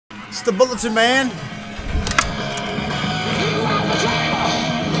It's the Bulletinman.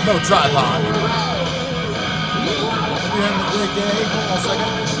 No tripod. Hope you're having a great day. Hold on a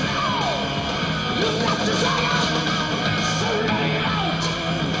second.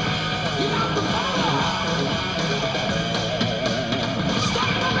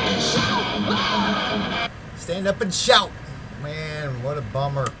 Stand up and shout. Man, what a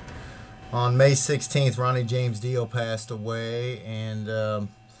bummer. On May 16th, Ronnie James Dio passed away, and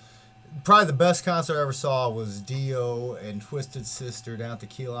probably the best concert I ever saw was Dio and Twisted Sister down at the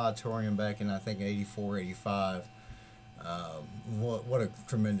Kiel Auditorium back in, I think, 84, 85. What a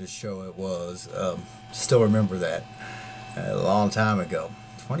tremendous show it was. Still remember that. A long time ago.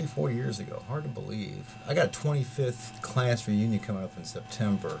 24 years ago. Hard to believe. I got a 25th class reunion coming up in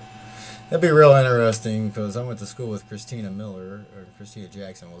September. That'd be real interesting because I went to school with Christina Miller, or Christina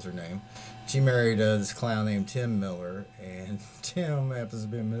Jackson was her name. She married this clown named Tim Miller, and Tim happens to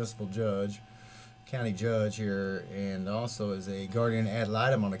be a municipal judge, county judge here, and also is a guardian ad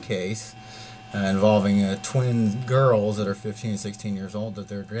litem on a case involving twin girls that are 15 and 16 years old that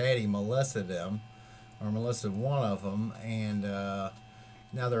their daddy molested them, or molested one of them, and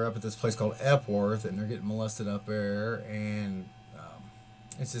now they're up at this place called Epworth, and they're getting molested up there, and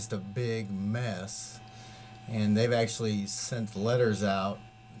it's just a big mess. And they've actually sent letters out.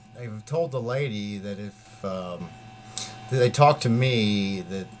 They've told the lady that if they talk to me,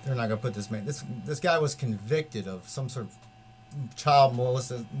 that they're not going to put this man. This guy was convicted of some sort of child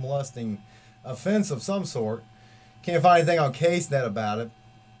molesting offense of some sort. Can't find anything on CaseNet about it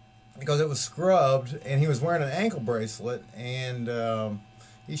because it was scrubbed, and he was wearing an ankle bracelet, and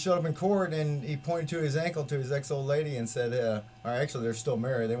he showed up in court and he pointed to his ankle to his ex-old lady and said, or actually they're still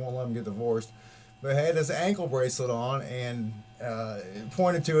married, they won't let him get divorced, but he had this ankle bracelet on and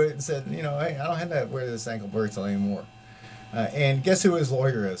pointed to it and said, you know, hey, I don't have to wear this ankle bracelet anymore. And guess who his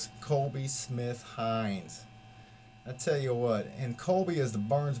lawyer is? Colby Smith Hines. I tell you what, and Colby is the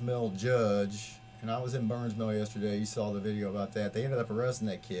Byrnes Mill judge, and I was in Byrnes Mill yesterday, you saw the video about that. They ended up arresting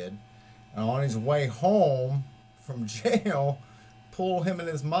that kid, and on his way home from jail, pull him and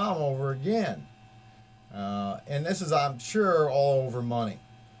his mom over again. And this is, I'm sure, all over money.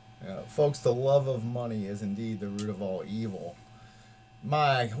 Folks, the love of money is indeed the root of all evil.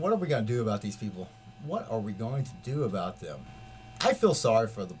 What are we going to do about these people? What are we going to do about them? I feel sorry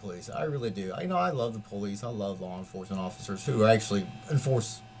for the police. I really do. I love the police. I love law enforcement officers who actually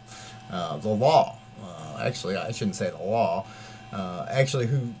enforce the law. Actually, I shouldn't say the law. Actually,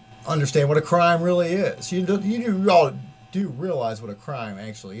 who understand what a crime really is. You all do realize what a crime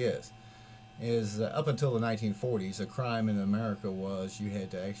actually is up until the 1940s, a crime in America was you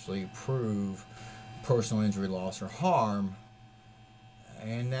had to actually prove personal injury, loss, or harm,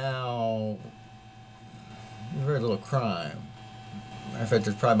 and now very little crime. Matter of fact,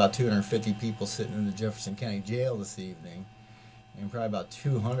 there's probably about 250 people sitting in the Jefferson County Jail this evening, and probably about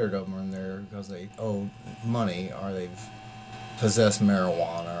 200 of them are in there because they owe money, or they've possessed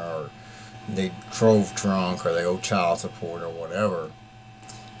marijuana, or they drove drunk, or they owe child support, or whatever,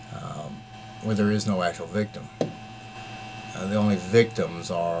 where there is no actual victim. The only victims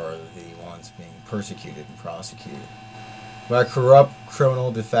are the ones being persecuted and prosecuted by a corrupt,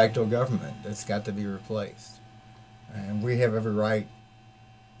 criminal de facto government that's got to be replaced. And we have every right,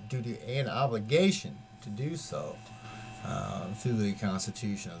 duty, and obligation to do so through the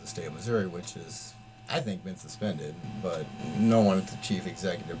Constitution of the state of Missouri, which is, I think, been suspended, but no one at the chief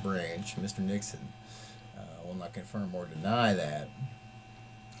executive branch, Mr. Nixon, will not confirm or deny that.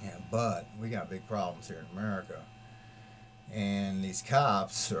 Yeah, but we got big problems here in America, and these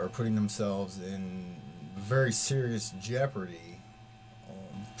cops are putting themselves in very serious jeopardy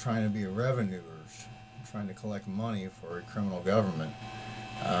trying to be revenuers, trying to collect money for a criminal government.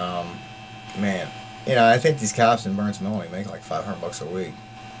 Man, I think these cops in Byrnes Mill only make like $500 a week.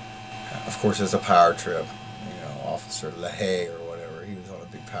 Of course, it's a power trip. Officer LaHaye or whatever, he was on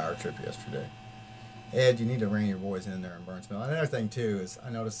a big power trip yesterday. Ed, you need to rein your boys in there in Byrnes Mill. Another thing, too, is I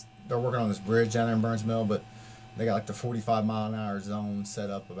noticed they're working on this bridge down there in Byrnes Mill, but they got like the 45-mile-an-hour zone set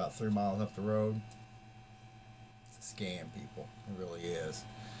up about 3 miles up the road. It's a scam, people. It really is.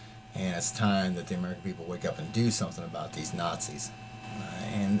 And it's time that the American people wake up and do something about these Nazis.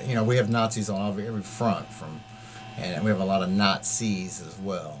 And we have Nazis on every front, and we have a lot of Nazis as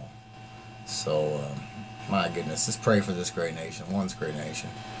well. So, my goodness, just pray for this great nation, once great nation.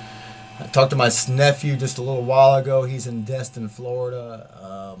 I talked to my nephew just a little while ago. He's in Destin,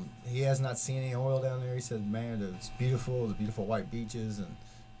 Florida. He has not seen any oil down there. He said, man, it's beautiful. The beautiful white beaches and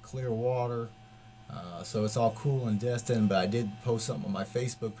clear water. So it's all cool in Destin, but I did post something on my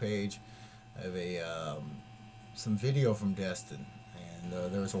Facebook page of some video from Destin.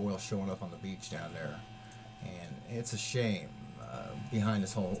 and there was oil showing up on the beach down there, and it's a shame behind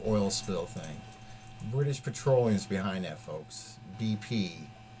this whole oil spill thing. British Petroleum's behind that, folks. BP,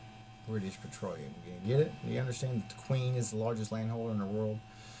 British Petroleum. You get it? You understand that the Queen is the largest landholder in the world?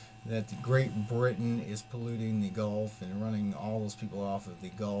 That the Great Britain is polluting the Gulf and running all those people off of the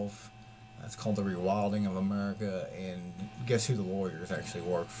Gulf. That's called the rewilding of America. And guess who the lawyers actually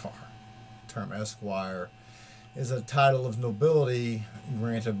work for? The term Esquire is a title of nobility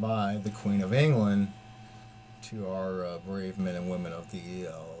granted by the Queen of England to our brave men and women of the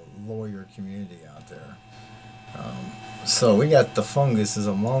lawyer community out there. So we got the fungus is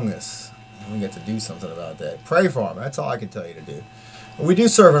among us. And we got to do something about that. Pray for him. That's all I can tell you to do. We do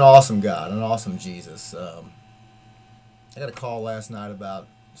serve an awesome God, an awesome Jesus. I got a call last night about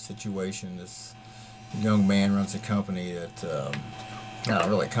a situation. This young man runs a company that, not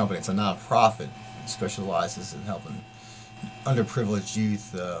really a company, it's a nonprofit. It specializes in helping underprivileged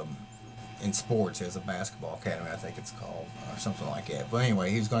youth in sports. He has a basketball academy, I think it's called, or something like that. But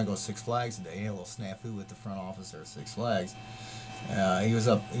anyway, he was going to go to Six Flags today. He had a little snafu with the front office there at Six Flags. He was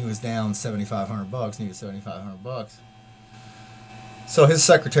down $7,500. Needed $7,500. So his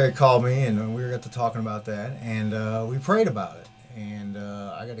secretary called me, and we got to talking about that, and we prayed about it. And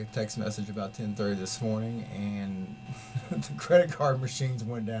I got a text message about 10:30 this morning, and the credit card machines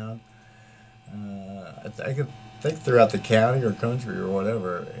went down. I think throughout the county or country or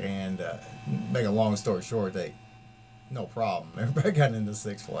whatever. And make a long story short, no problem. Everybody got into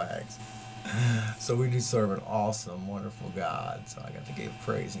Six Flags. So we do serve an awesome, wonderful God. So I got to give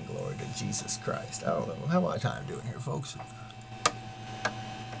praise and glory to Jesus Christ. I don't know how much time doing here, folks.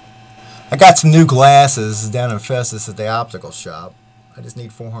 I got some new glasses down in Festus at the optical shop. I just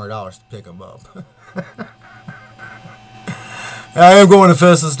need $400 to pick them up. I am going to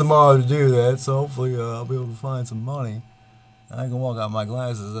Festus tomorrow to do that, so hopefully I'll be able to find some money. I can walk out my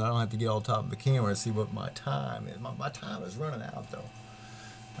glasses and I don't have to get on top of the camera and see what my time is. My time is running out, though.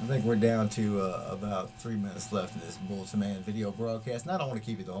 I think we're down to about 3 minutes left in this Bulletinman video broadcast. And I don't want to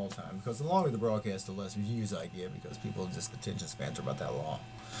keep you the whole time, because the longer the broadcast, the less views I get, because people just attention spans are about that long.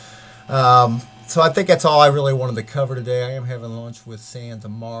 So I think that's all I really wanted to cover today. I am having lunch with Sam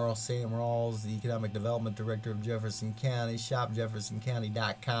tomorrow. Sam Rawls, the Economic Development Director of Jefferson County.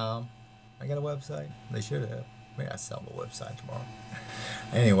 ShopJeffersonCounty.com. I got a website? They should have. Maybe I sell my website tomorrow.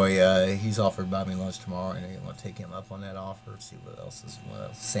 Anyway, he's offered to buy me lunch tomorrow, and I'm going to take him up on that offer, see what else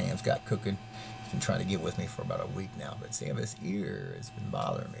Sam's got cooking. He's been trying to get with me for about a week now, but Sam, his ear has been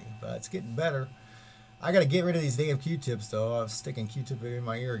bothering me, but it's getting better. I got to get rid of these damn Q-tips, though. I was sticking Q-tip in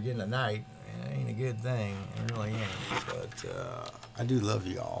my ear again tonight. It ain't a good thing. It really ain't. But I do love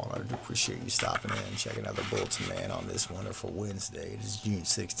you all. I do appreciate you stopping in and checking out the Bulletinman on this wonderful Wednesday. It is June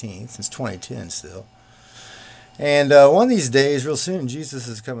 16th. It's 2010 still. And one of these days, real soon, Jesus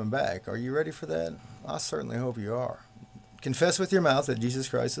is coming back. Are you ready for that? I certainly hope you are. Confess with your mouth that Jesus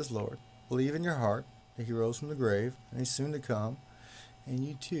Christ is Lord. Believe in your heart that He rose from the grave and He's soon to come. And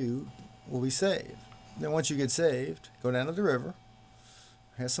you too will be saved. Then once you get saved, go down to the river,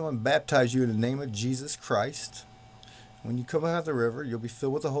 have someone baptize you in the name of Jesus Christ. When you come out of the river, you'll be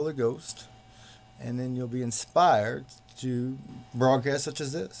filled with the Holy Ghost, and then you'll be inspired to broadcast such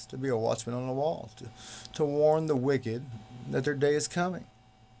as this, to be a watchman on the wall, to warn the wicked that their day is coming.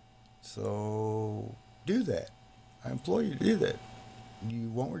 So do that. I implore you to do that. You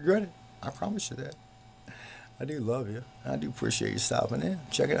won't regret it. I promise you that. I do love you. I do appreciate you stopping in,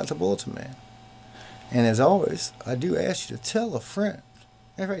 checking out the Bulletinman. And as always, I do ask you to tell a friend.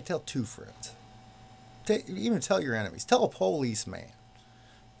 In fact, tell 2 friends. Even tell your enemies. Tell a policeman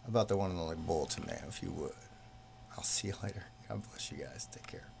about the one and only Bulletinman, if you would. I'll see you later. God bless you guys. Take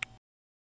care.